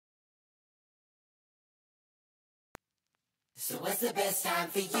So what's the best time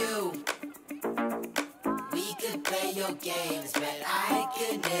for you? We could play your games, but I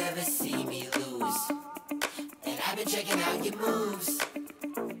could never see me lose. And I've been checking out your moves.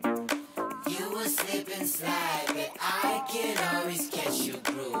 You will slip and slide, but I can always catch your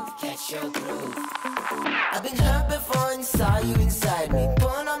groove. I've been hurt before and saw you inside me.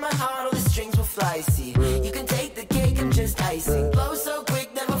 Pulling on my heart, all the strings will fly, see. You can take the cake, I'm just icing. Blow so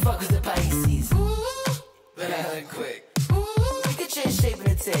quick, never fuck with the Pisces. But I learn quick. We could change shape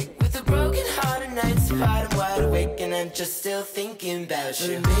in a tick. With a broken heart and nights apart, I'm wide awake and I'm just still thinking about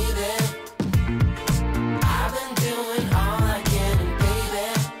you, baby. I've been doing all I can, and baby,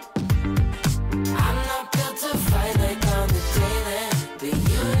 I'm not built to fight like on the daily. But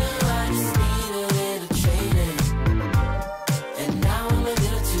you know I just need a little training, and now I'm a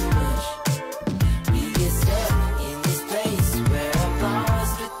little too much. We get stuck in this place where I'm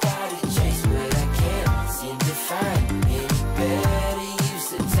lost without a chase, but I can't seem to find any better use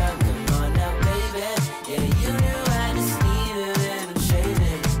of time. Come on now, baby. Yeah, you know I just need a little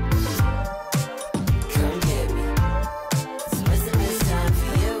training. Come get me. So what's the best time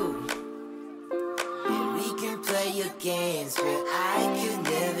for you? Yeah, we can play your games, but I could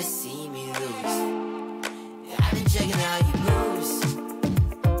never see me lose. Yeah, I've been checking out your moves.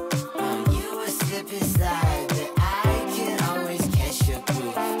 You a slip and slide, but I can always catch your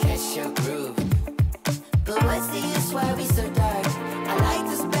groove. But what's the use? Why we so dark? I like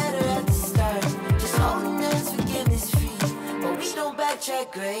this better at the start. Just holding hands, forgiveness free, but we don't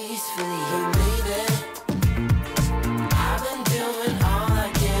backtrack gracefully. Hey, baby, I've been doing all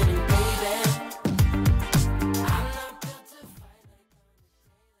I can, and baby, I'm not built to fight like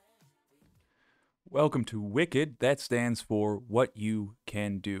Welcome to Wicked. That stands for What You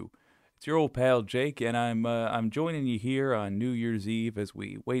Can Do. It's your old pal Jake, and I'm joining you here on New Year's Eve as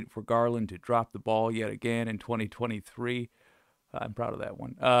we wait for Garland to drop the ball yet again in 2023. I'm proud of that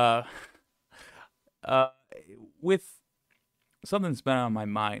one. With something that's been on my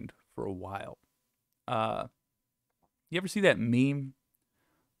mind for a while. You ever see that meme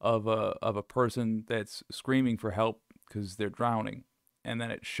of a person that's screaming for help because they're drowning, and then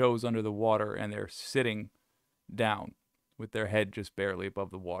it shows under the water and they're sitting down with their head just barely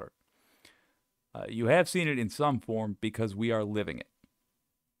above the water? You have seen it in some form because we are living it.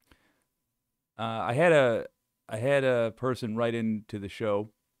 I had a person write into the show,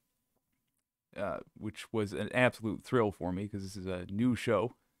 which was an absolute thrill for me because this is a new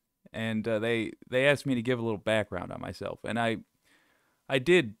show, and they asked me to give a little background on myself, and I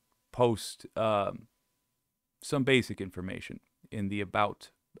did post some basic information in the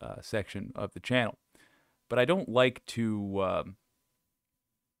About section of the channel, but I don't like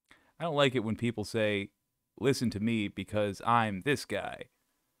it when people say, listen to me because I'm this guy.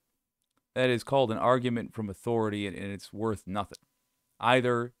 That is called an argument from authority, and it's worth nothing.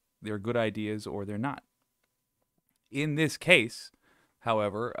 Either they're good ideas or they're not. In this case,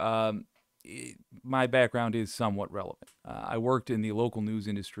 however, my background is somewhat relevant. I worked in the local news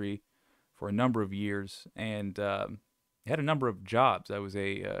industry for a number of years and had a number of jobs. I was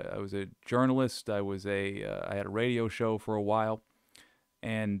a journalist. I had a radio show for a while.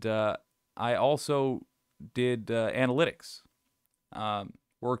 And I also did analytics.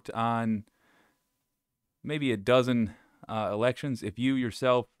 Worked on maybe a dozen elections. If you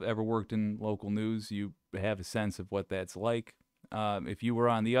yourself ever worked in local news, you have a sense of what that's like. If you were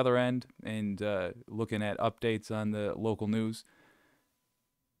on the other end and looking at updates on the local news,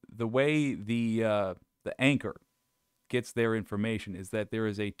 the way the anchor gets their information is that there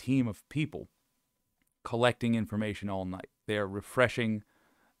is a team of people collecting information all night. They are refreshing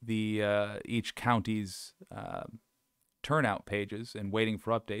each county's turnout pages and waiting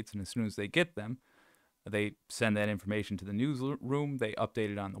for updates, and as soon as they get them, they send that information to the newsroom, they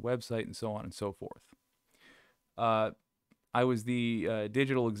update it on the website, and so on and so forth. I was the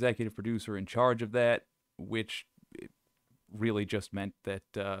digital executive producer in charge of that, which really just meant that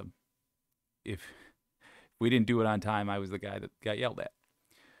if we didn't do it on time, I was the guy that got yelled at.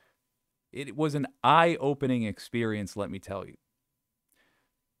 It was an eye-opening experience, let me tell you.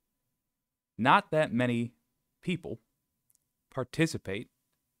 Not that many people participate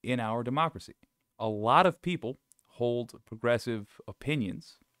in our democracy. A lot of people hold progressive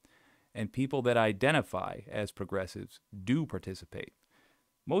opinions, and people that identify as progressives do participate.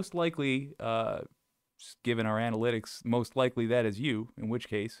 Most likely, given our analytics, most likely that is you, in which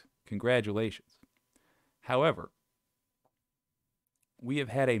case, congratulations. However, we have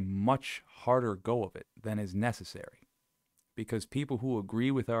had a much harder go of it than is necessary, because people who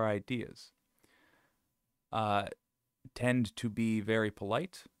agree with our ideas tend to be very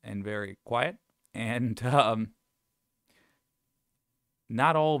polite and very quiet, and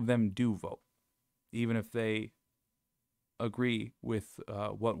not all of them do vote, even if they agree with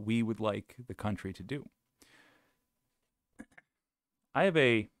what we would like the country to do.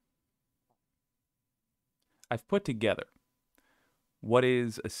 I've put together what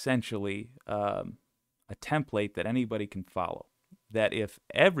is essentially a template that anybody can follow, that if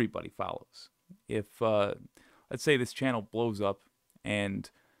everybody follows, if let's say this channel blows up and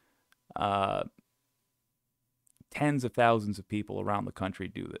tens of thousands of people around the country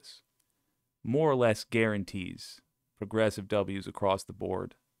do this, more or less guarantees progressive W's across the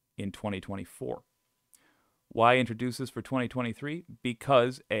board in 2024. Why introduce this for 2023?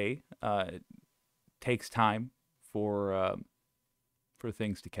 Because A, it takes time for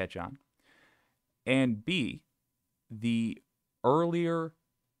things to catch on, and B, the earlier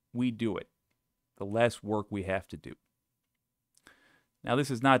we do it, the less work we have to do. Now,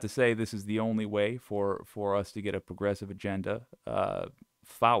 this is not to say this is the only way for us to get a progressive agenda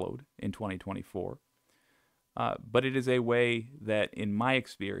followed in 2024, but it is a way that, in my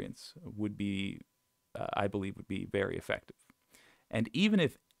experience, would be, I believe, would be very effective. And even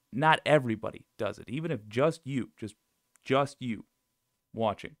if not everybody does it, even if just you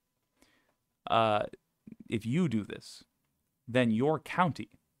watching, if you do this, then your county,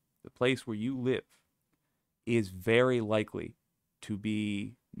 the place where you live, is very likely to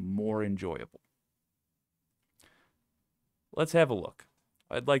be more enjoyable. Let's have a look.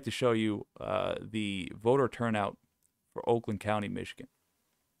 I'd like to show you the voter turnout for Oakland County, Michigan.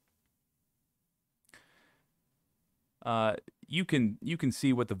 You can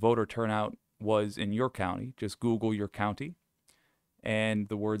see what the voter turnout was in your county. Just Google your county and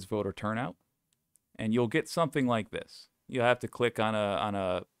the words voter turnout, and you'll get something like this. You'll have to click on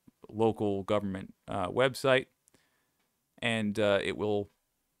a local government website, and it will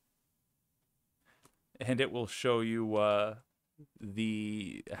show you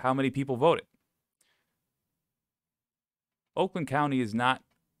how many people voted. Oakland County is not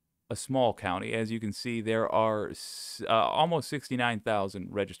a small county. As you can see, there are almost 69,000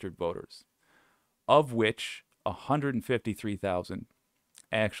 registered voters, of which 153,000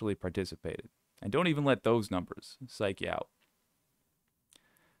 actually participated. And don't even let those numbers psych you out.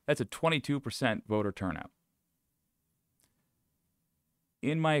 That's a 22% voter turnout.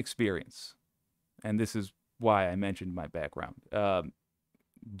 In my experience, and this is why I mentioned my background,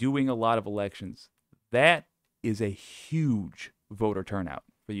 doing a lot of elections, that is a huge voter turnout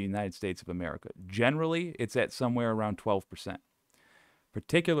for the United States of America. Generally, it's at somewhere around 12%,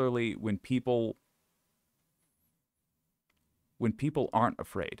 particularly when people aren't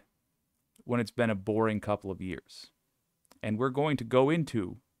afraid, when it's been a boring couple of years. And we're going to go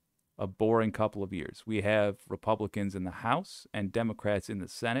into a boring couple of years. We have Republicans in the House and Democrats in the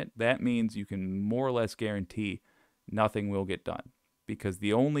Senate. That means you can more or less guarantee nothing will get done, because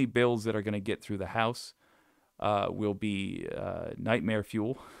the only bills that are going to get through the House will be nightmare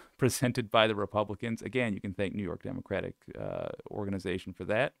fuel presented by the Republicans. Again, you can thank New York Democratic Organization for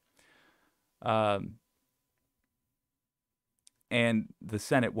that. And the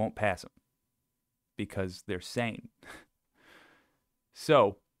Senate won't pass them because they're sane.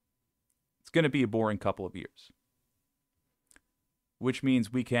 So it's going to be a boring couple of years, which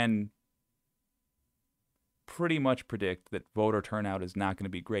means we can pretty much predict that voter turnout is not going to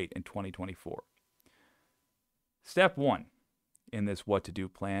be great in 2024. Step one in this what to do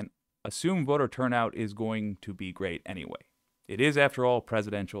plan, assume voter turnout is going to be great anyway. It is, after all, a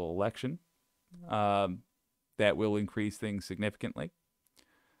presidential election. That will increase things significantly.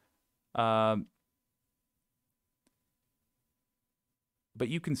 But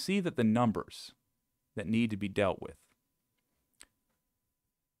you can see that the numbers that need to be dealt with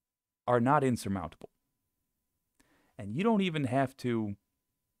are not insurmountable. And you don't even have to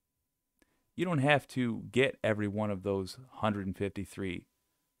get every one of those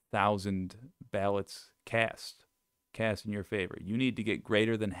 153,000 ballots cast in your favor. You need to get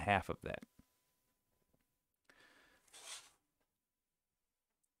greater than half of that.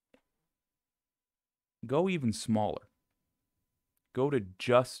 Go even smaller. Go to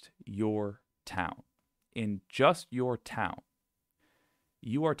just your town. In just your town,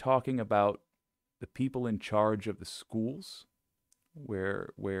 you are talking about the people in charge of the schools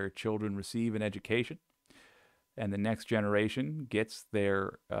where children receive an education and the next generation gets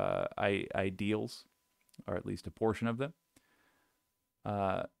their ideals, or at least a portion of them.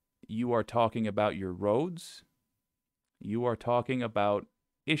 You are talking about your roads. You are talking about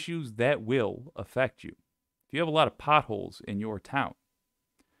issues that will affect you. If you have a lot of potholes in your town,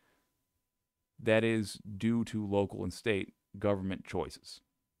 that is due to local and state government choices.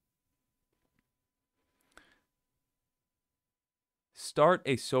 Start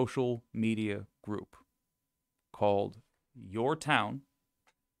a social media group called Your Town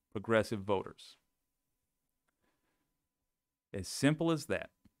Progressive Voters. As simple as that.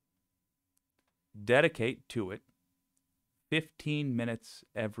 Dedicate to it 15 minutes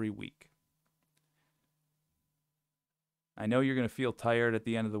every week. I know you're going to feel tired at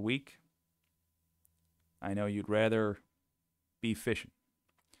the end of the week. I know you'd rather be fishing.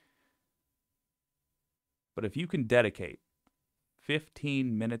 But if you can dedicate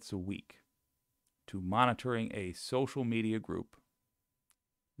 15 minutes a week to monitoring a social media group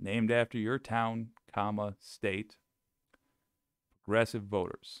named after your town, state, progressive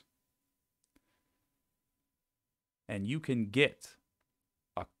voters, and you can get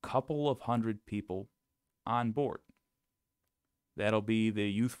a couple of hundred people on board, that'll be the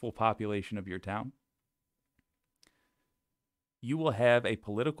youthful population of your town, you will have a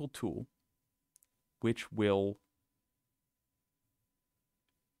political tool which will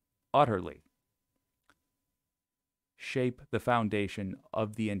utterly shape the foundation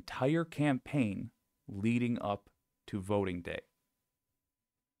of the entire campaign leading up to voting day.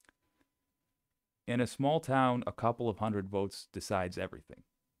 In a small town, a couple of hundred votes decides everything.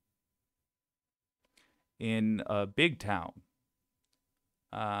 In a big town,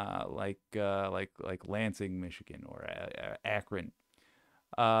 like Lansing, Michigan, or Akron,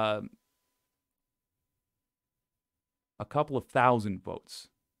 a couple of thousand votes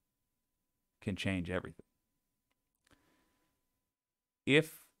can change everything.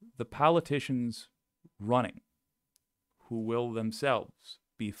 If the politicians running, who will themselves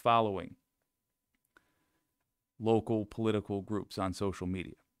be following local political groups on social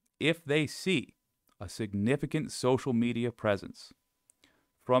media, if they see a significant social media presence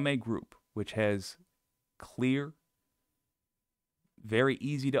from a group which has clear, very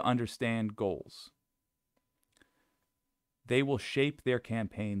easy to understand goals, they will shape their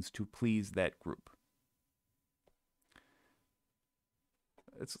campaigns to please that group.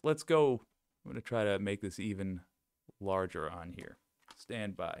 Let's go. I'm going to try to make this even larger on here.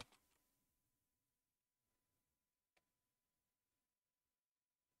 Stand by.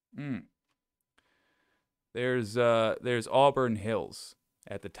 There's Auburn Hills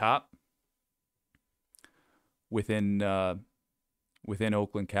at the top within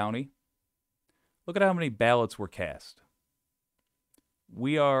Oakland County. Look at how many ballots were cast.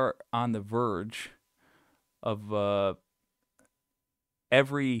 We are on the verge of we're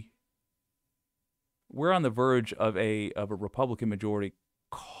on the verge of a Republican majority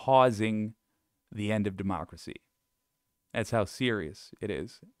causing the end of democracy. That's how serious it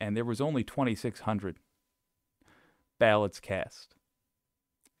is. And there was only 2,600 ballots cast.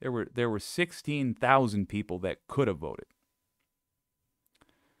 There were 16,000 people that could have voted.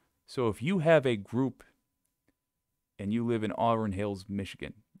 So if you have a group and you live in Auburn Hills,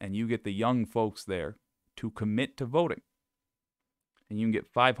 Michigan, and you get the young folks there to commit to voting, and you can get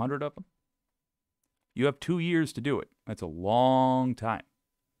 500 of them, you have 2 years to do it. That's a long time.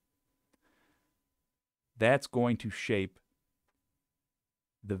 That's going to shape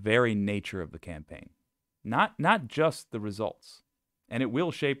the very nature of the campaign. Not just the results. And it will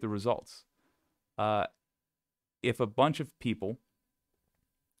shape the results. If a bunch of people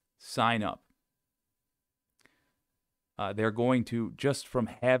sign up, they're going to, just from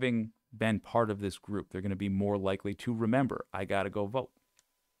having been part of this group, they're going to be more likely to remember, I got to go vote.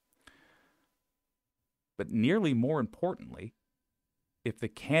 But nearly more importantly, if the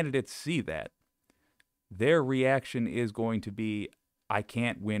candidates see that, their reaction is going to be, I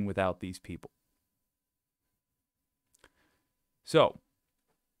can't win without these people. So,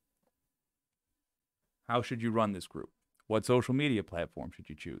 how should you run this group? What social media platform should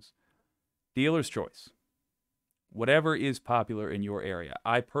you choose? Dealer's choice. Whatever is popular in your area.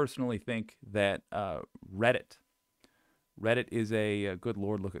 I personally think that Reddit is a good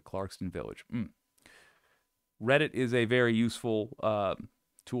Lord, look at Clarkston Village. Reddit is a very useful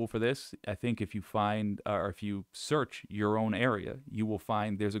tool for this. I think if you find, or if you search your own area, you will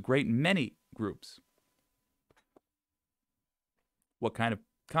find there's a great many groups. What kind of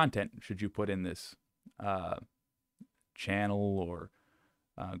content should you put in this channel or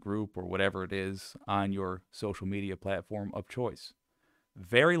group or whatever it is on your social media platform of choice?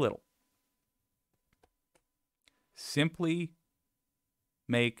 Very little. Simply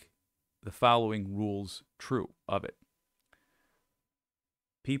make the following rules true of it.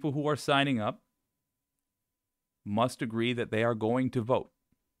 People who are signing up must agree that they are going to vote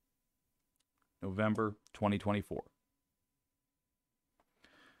November 2024.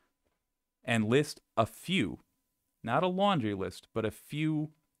 And list a few, not a laundry list, but a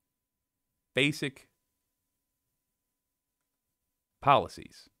few basic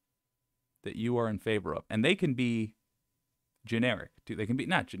policies that you are in favor of. And they can be generic, too. They can be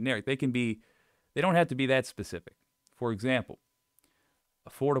not generic. They don't have to be that specific. For example,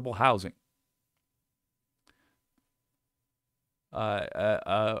 affordable housing,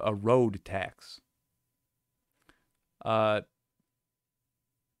 a road tax,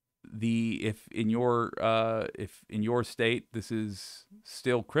 if in your state this is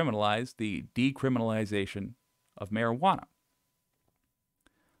still criminalized, the decriminalization of marijuana.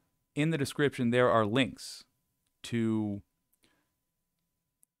 In the description, there are links to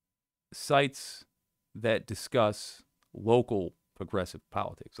sites that discuss local progressive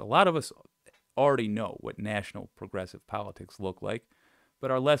politics. A lot of us already know what national progressive politics look like,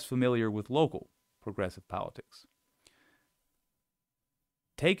 but are less familiar with local progressive politics.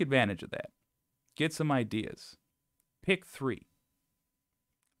 Take advantage of that. Get some ideas. Pick 3.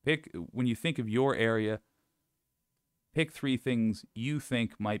 When you think of your area, pick 3 things you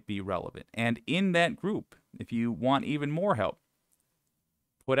think might be relevant. And in that group, if you want even more help,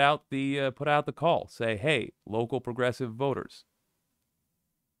 put out the call. Say, hey, local progressive voters,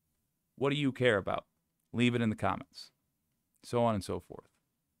 what do you care about? Leave it in the comments. So on and so forth.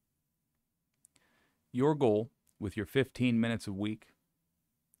 Your goal with your 15 minutes a week,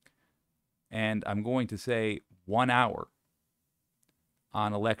 and I'm going to say 1 hour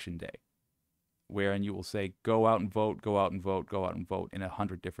on election day, wherein you will say, go out and vote, go out and vote, go out and vote in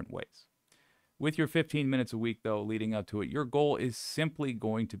 100 different ways. With your 15 minutes a week, though, leading up to it, your goal is simply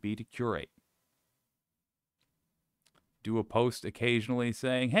going to be to curate. Do a post occasionally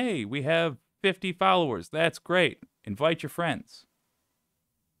saying, hey, we have 50 followers. That's great. Invite your friends.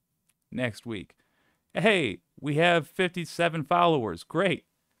 Next week, hey, we have 57 followers. Great.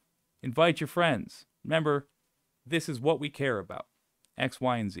 Invite your friends. Remember, this is what we care about. X,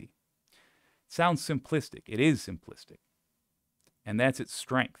 Y, and Z. It sounds simplistic. It is simplistic. And that's its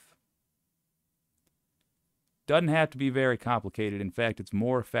strength. Doesn't have to be very complicated. In fact, it's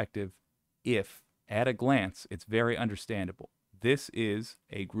more effective if, at a glance, it's very understandable. This is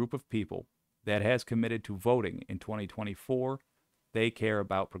a group of people that has committed to voting in 2024. They care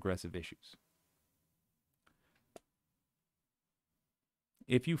about progressive issues.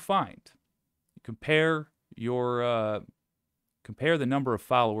 If you find, compare the number of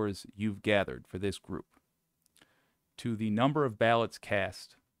followers you've gathered for this group to the number of ballots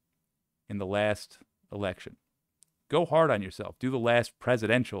cast in the last election. Go hard on yourself. Do the last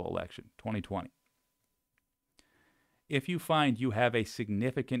presidential election, 2020. If you find you have a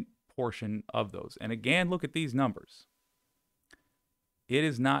significant portion of those, and again, look at these numbers. It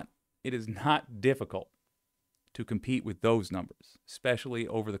is not difficult to compete with those numbers, especially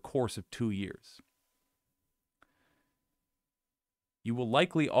over the course of 2 years. You will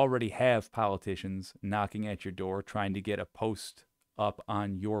likely already have politicians knocking at your door trying to get a post up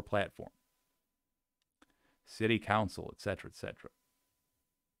on your platform. City council, etc., etc.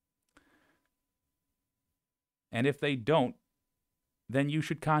 And if they don't, then you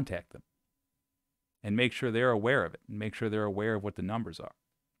should contact them and make sure they're aware of it, and make sure they're aware of what the numbers are.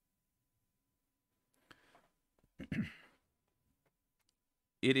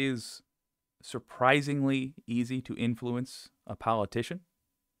 It is surprisingly easy to influence a politician,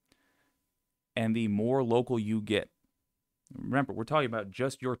 and the more local you get, remember, we're talking about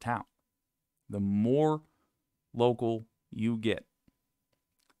just your town. The more local you get,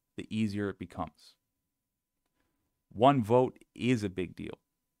 the easier it becomes. 1 vote is a big deal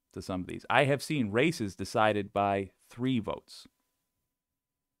to some of these. I have seen races decided by 3 votes.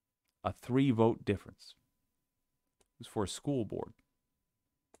 A 3-vote difference. It was for a school board.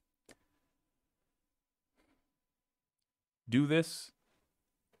 Do this,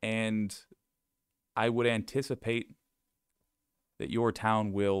 and I would anticipate that your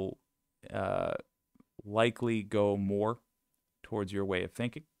town will likely go more towards your way of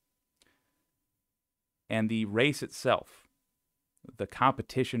thinking. And the race itself, the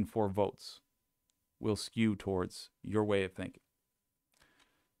competition for votes, will skew towards your way of thinking.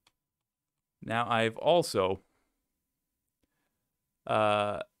 Now, I've also,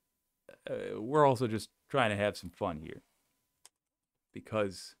 we're also just trying to have some fun here.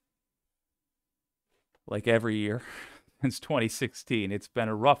 Because, like every year since 2016, it's been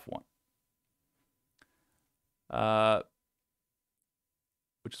a rough one.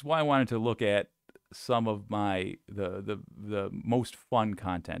 Which is why I wanted to look at some of the most fun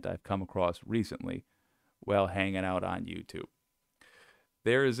content I've come across recently while hanging out on YouTube.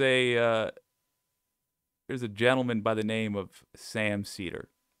 There's a gentleman by the name of Sam Seder.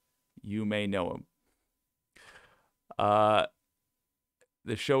 You may know him.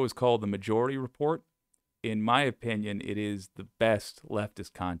 The show is called The Majority Report in my opinion, it is the best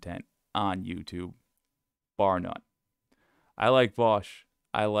leftist content on YouTube, bar none. I like Vosh.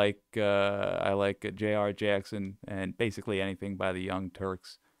 I like J.R. Jackson and basically anything by the Young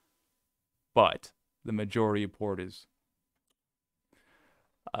Turks. But the Majority Report is...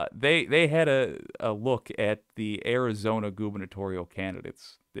 They had a look at the Arizona gubernatorial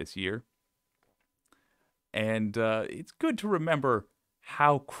candidates this year. And it's good to remember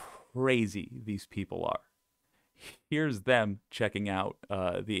how crazy these people are. Here's them checking out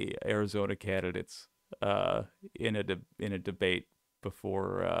the Arizona candidates in a debate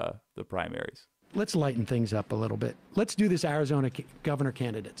before the primaries. Let's lighten things up a little bit. Let's do this Arizona governor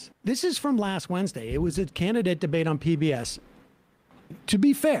candidates. This is from last Wednesday. It was a candidate debate on PBS. To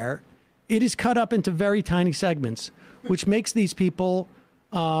be fair, it is cut up into very tiny segments, which makes these people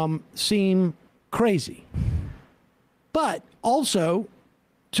seem crazy. But also,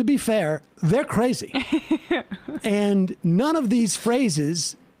 to be fair, they're crazy. And none of these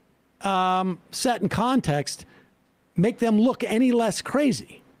phrases set in context make them look any less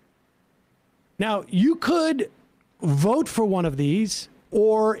crazy. Now, you could vote for one of these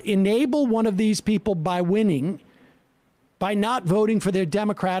or enable one of these people by winning, by not voting for their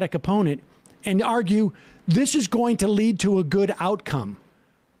Democratic opponent, and argue this is going to lead to a good outcome.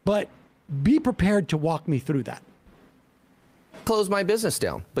 But be prepared to walk me through that. Close my business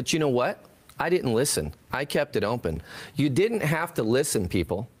down. But you know what? I didn't listen. I kept it open. You didn't have to listen,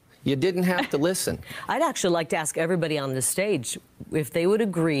 people. You didn't have to listen. I'd actually like to ask everybody on this stage if they would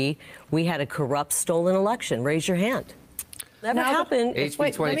agree we had a corrupt, stolen election. Raise your hand. Never happened.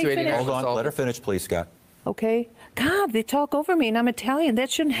 HB 2289. Hold on. Let her finish, please, Scott. Okay. God, they talk over me, and I'm Italian. That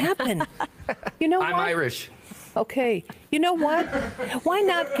shouldn't happen. You know what? I'm Irish. Okay. You know what? Why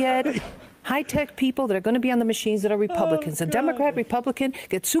not get high-tech people that are going to be on the machines that are Republicans? A Democrat, Republican,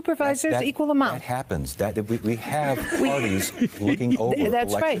 get supervisors, equal amount. That happens. We have parties looking over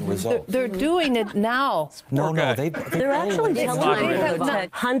that's election right. results. They're doing it now. No, They're actually telling me that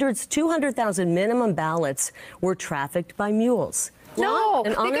hundreds, 200,000 minimum ballots were trafficked by mules. No.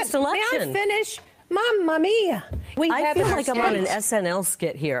 An honest election. May I finish? Mamma mia. I feel like I'm on an SNL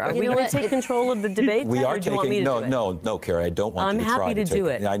skit here. Are we going to take control of the debate? We are taking... No, Carrie, I don't want you to try to I'm happy to do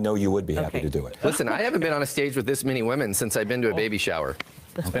it. I know you would be happy to do it. Listen, I haven't been on a stage with this many women since I've been to a baby shower.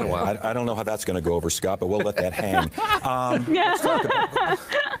 It's been a while. I don't know how that's going to go over, Scott, but we'll let that hang. Let's talk about...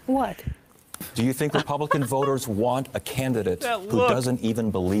 What? Do you think Republican voters want a candidate who doesn't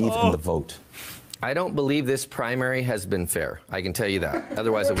even believe in the vote? I don't believe this primary has been fair. I can tell you that.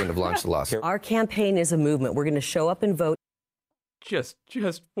 Otherwise, I wouldn't have launched the lawsuit. Our campaign is a movement. We're going to show up and vote. Just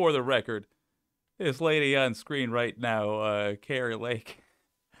for the record, this lady on screen right now, Carrie Lake,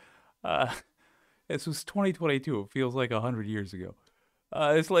 this was 2022. It feels like 100 years ago.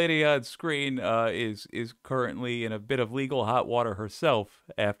 This lady on screen is currently in a bit of legal hot water herself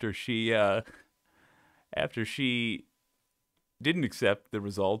after she didn't accept the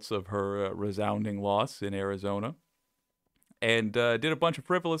results of her resounding loss in Arizona and did a bunch of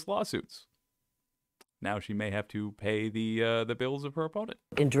frivolous lawsuits. Now she may have to pay the bills of her opponent.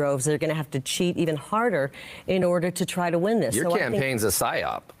 In droves, they're going to have to cheat even harder in order to try to win this. Your campaign's a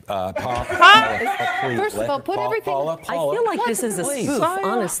psyop. First of all, put everything... I feel like this is a spoof,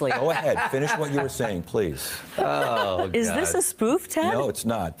 honestly. Go ahead. Finish what you were saying, please. Oh, Is this a spoof, Ted? No, it's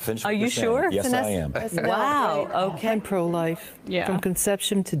not. Finish Are what you you're sure? saying. Yes, I am. Wow. Okay. I'm pro-life. Yeah. From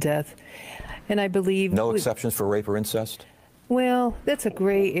conception to death. And I believe... No exceptions for rape or incest? Well, that's a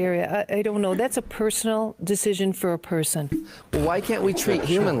gray area. I don't know. That's a personal decision for a person. Well, why can't we treat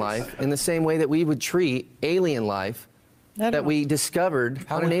human life in the same way that we would treat alien life that we discovered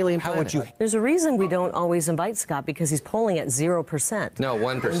on an alien planet? There's a reason we don't always invite Scott, because he's polling at 0%. No,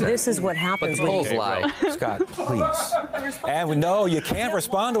 1%. This is what happens But when polls lie. Scott, please. And no, you can't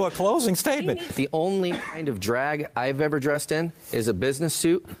respond to a closing statement. The only kind of drag I've ever dressed in is a business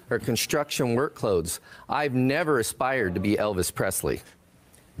suit or construction work clothes. I've never aspired to be Elvis Presley.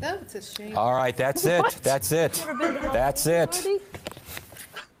 That's a shame. All right, that's it. That's it. That's it.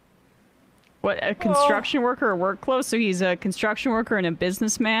 What, a construction worker or work clothes? So he's a construction worker and a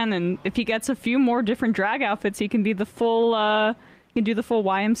businessman, and if he gets a few more different drag outfits, he can be the full, he can do the full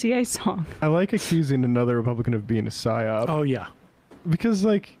YMCA song. I like accusing another Republican of being a psyop. Oh, yeah. Because,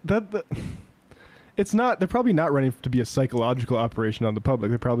 like, it's not, they're probably not running to be a psychological operation on the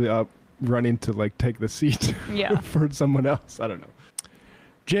public. They're probably running to, like, take the seat for someone else. I don't know.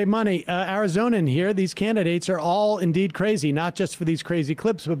 Jay Money, Arizonan here. These candidates are all indeed crazy, not just for these crazy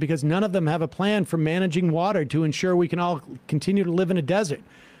clips, but because none of them have a plan for managing water to ensure we can all continue to live in a desert.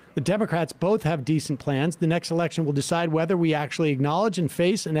 The Democrats both have decent plans. The next election will decide whether we actually acknowledge and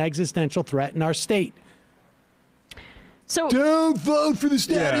face an existential threat in our state. So don't vote for the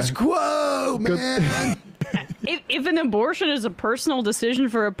status quo, man. If an abortion is a personal decision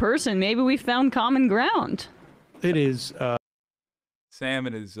for a person, maybe we found common ground. It is. Sam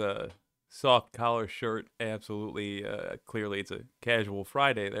in his soft collar shirt, absolutely. Clearly, it's a casual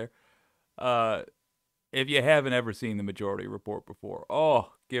Friday there. If you haven't ever seen the Majority Report before,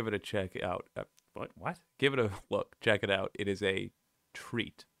 give it a check out. What? Give it a look. Check it out. It is a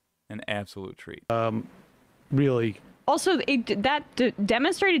treat, an absolute treat. Really. Also, that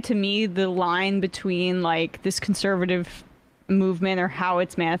demonstrated to me the line between like this conservative movement or how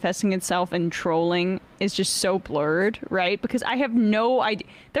it's manifesting itself and trolling is just so blurred, right? Because I have no idea.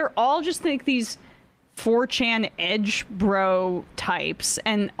 They're all just like these 4chan edge bro types,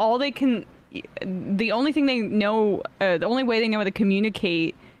 and all they can, the only thing they know, the only way they know how to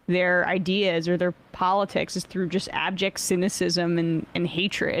communicate their ideas or their politics is through just abject cynicism and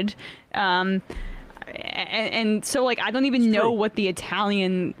hatred. And so, like, I don't even know what the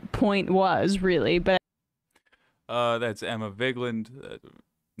Italian point was, really, but... That's Emma Vigeland,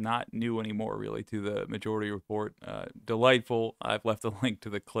 not new anymore, really, to the Majority Report. Delightful. I've left a link to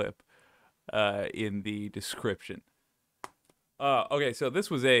the clip in the description. Okay, so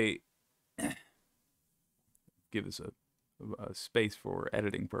this was a... give us a space for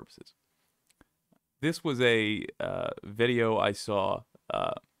editing purposes. This was a video I saw...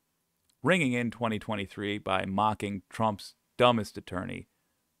 ringing in 2023 by mocking Trump's dumbest attorney,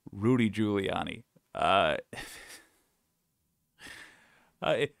 Rudy Giuliani.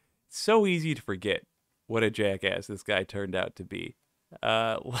 It's so easy to forget what a jackass this guy turned out to be.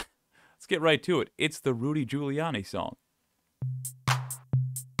 Let's get right to it. It's the Rudy Giuliani song.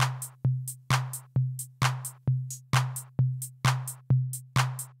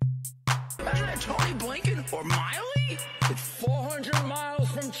 Imagine that Tony Blinken or Miley? It's 400 miles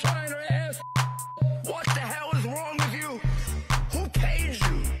from China, ass. What the hell is wrong with you? Who paid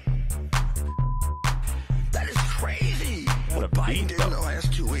you? That is crazy. What Biden did in the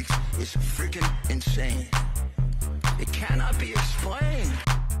last 2 weeks is freaking insane. It cannot be explained.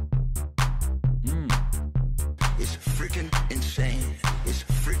 It's freaking insane. It's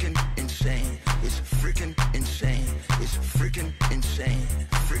freaking insane. It's freaking insane. It's freaking insane.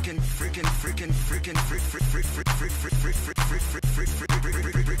 Freaking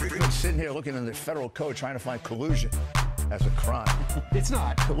sitting here looking in the federal code trying to find collusion as a crime. It's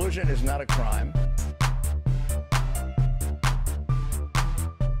not. Collusion is not a crime.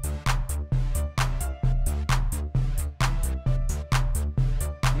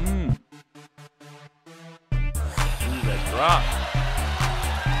 That's rock.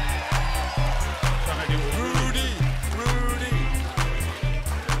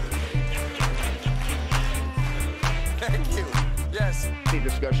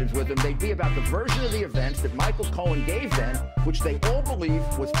 Discussions with them, they'd be about the version of the events that Michael Cohen gave them, which they all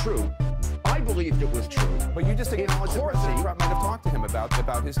believed was true. I believed it was true. But you just acknowledged that President Trump might have talked to him about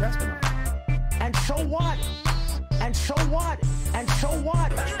his testimony. And so what? And so what? And so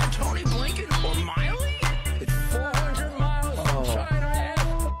what? Imagine that Tony Blinken or Miley? It's 400 miles from China.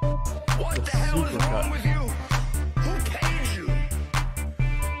 What the hell is wrong with you? Who pays you?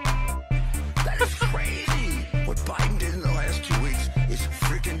 That is crazy. What Biden did in the last 2 weeks is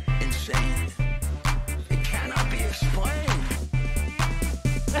freaking insane. It cannot be explained.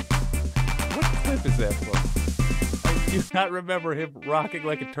 What clip is that from? I do not remember him rocking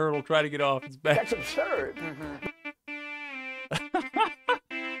like a turtle trying to get off his back. That's absurd.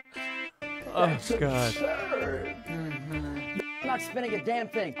 Oh, That's God. Absurd. I'm not spinning a damn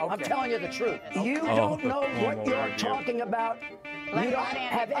thing. Okay. I'm telling you the truth. You Oh, don't know what Lord, you're talking about. You don't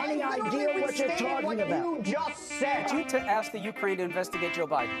have any idea what you're talking about. You just said. Did you ask the Ukraine to investigate Joe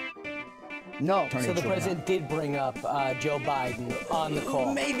Biden? No. So the president did bring up Joe Biden on the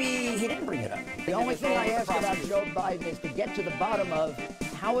call. Maybe he didn't bring it up. The only thing I asked about Joe Biden is to get to the bottom of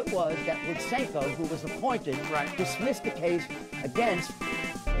how it was that Lutsenko, who was appointed, dismissed the case against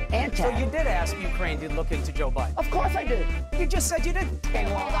Antak. So you did ask Ukraine to look into Joe Biden? Of course I did. You just said you didn't. Shut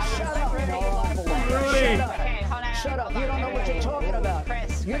up. Shut up. You don't know what you're talking about.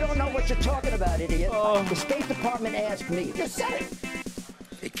 You don't know what you're talking about, idiot. The State Department asked me. You said it.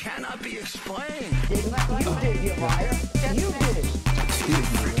 It cannot be explained. You did, you liar. You did it.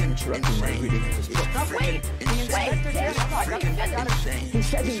 He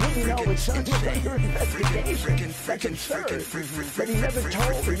said he didn't know his son was under investigation. That's absurd. But he never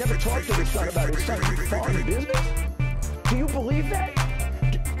talked to his son about his son's foreign business. Do you believe that?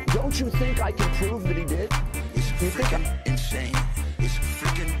 Don't you think I can prove that he did? You think I'm insane? It's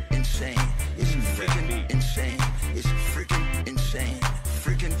freaking insane. It's freaking insane. It's freaking insane.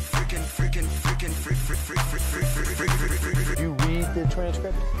 Freaking the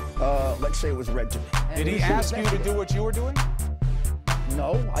transcript? Let's say it was read to me. Did he ask you to do what you were doing?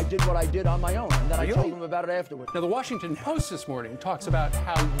 No, I did what I did on my own, and then I told him about it afterwards. Now, the Washington Post this morning talks about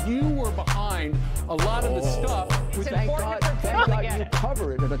how you were behind a lot of the stuff. Thank God you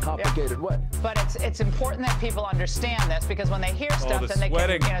cover it in a complicated way. But it's important that people understand this, because when they hear stuff, then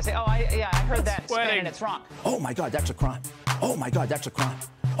they can say, oh, I heard that spin and it's wrong. Oh my God, that's a crime. Oh my God, that's a crime.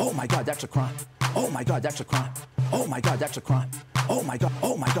 Oh my God, that's a crime. Oh my God, that's a crime. Oh my God, that's a crime. Oh my God,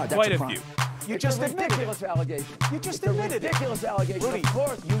 that's a crime. You just admitted ridiculous allegation. You just admitted ridiculous allegation. Rudy, of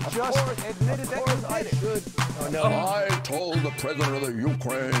course, you just admitted that you did it. Should. Oh, no. I told the president of the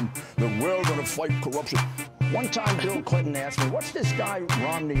Ukraine that we're going to fight corruption. One time, Bill Clinton asked me, "What's this guy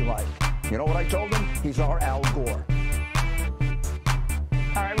Romney like?" You know what I told him? He's our Al Gore.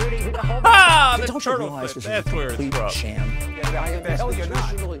 All right, Rudy, hold on. The turtle flip. That's where it's from. Sham. I am the hell you're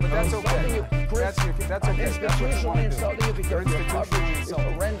not. But that's okay. That's okay. That's institutionally insulting you because your coverage is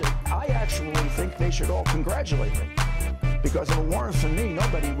horrendous. I actually think they should all congratulate me. Because if it weren't for me,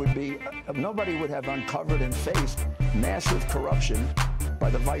 nobody would have uncovered and faced massive corruption by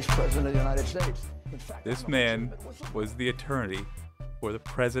the Vice President of the United States. In fact, this man was the attorney for the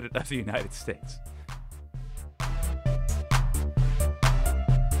President of the United States.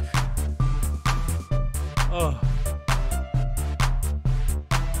 Oh.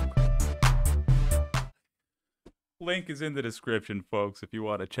 Link is in the description, folks, if you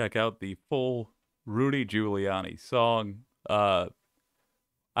want to check out the full Rudy Giuliani song. I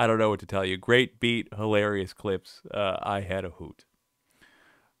don't know what to tell you. Great beat, hilarious clips. I had a hoot.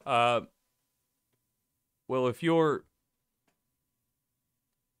 Well, if you're...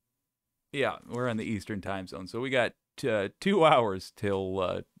 Yeah, we're on the Eastern time zone, so we got 2 hours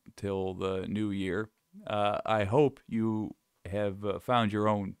till the new year. I hope you have found your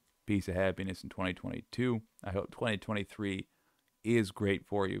own piece of happiness in 2022. I hope 2023 is great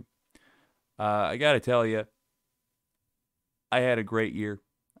for you. I got to tell you, I had a great year.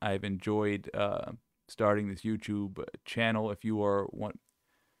 I've enjoyed starting this YouTube channel. If you are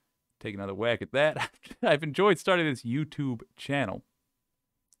take another whack at that, I've enjoyed starting this YouTube channel.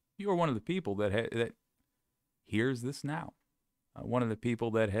 You are one of the people that hears this now. One of the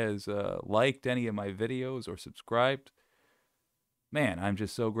people that has liked any of my videos or subscribed. Man, I'm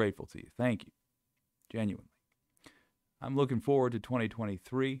just so grateful to you. Thank you. Genuinely. I'm looking forward to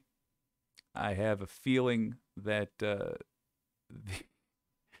 2023. I have a feeling that the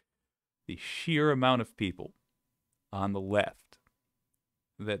sheer amount of people on the left,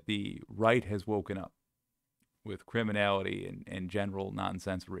 that the right has woken up with criminality and general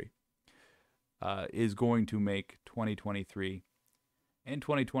nonsensery, is going to make 2023 and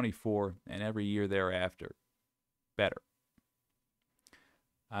 2024 and every year thereafter better.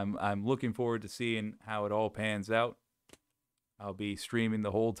 I'm looking forward to seeing how it all pans out. I'll be streaming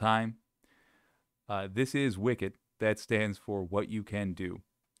the whole time. This is Wicked. That stands for What You Can Do.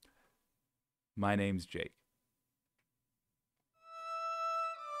 My name's Jake.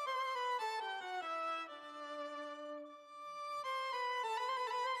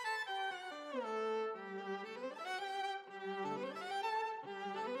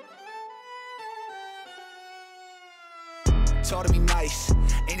 Talk to me nice,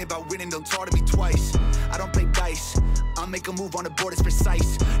 ain't about winning, don't talk to me twice. I don't play dice, I'll make a move on the board, it's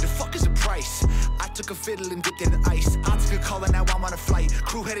precise. The fuck is the price? I took a fiddle and dipped it in ice. I took a call and now I'm on a flight.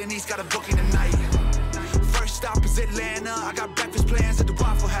 Crew heading east, got a booking tonight. First stop is Atlanta, I got breakfast plans at the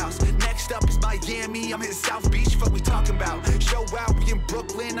Waffle House. Next up is Miami, I'm hitting South Beach, what we talking about? Show out, we in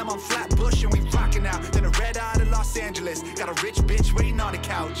Brooklyn, I'm on Flatbush and we rocking out. Then a red eye to Los Angeles, got a rich bitch waiting on the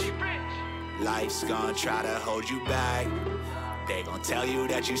couch. Life's gonna try to hold you back. They gon' tell you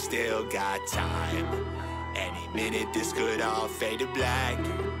that you still got time. Any minute this could all fade to black.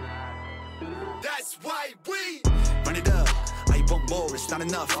 That's why we run it up. I want more, it's not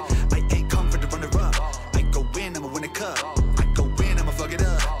enough. I ain't come for the runner up. I go win, I'ma win a cup. I go win, I'ma fuck it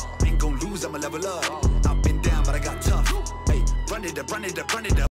up. I ain't gon' lose, I'ma level up. I've been down, but I got tough. Hey, run it up, run it up, run it up.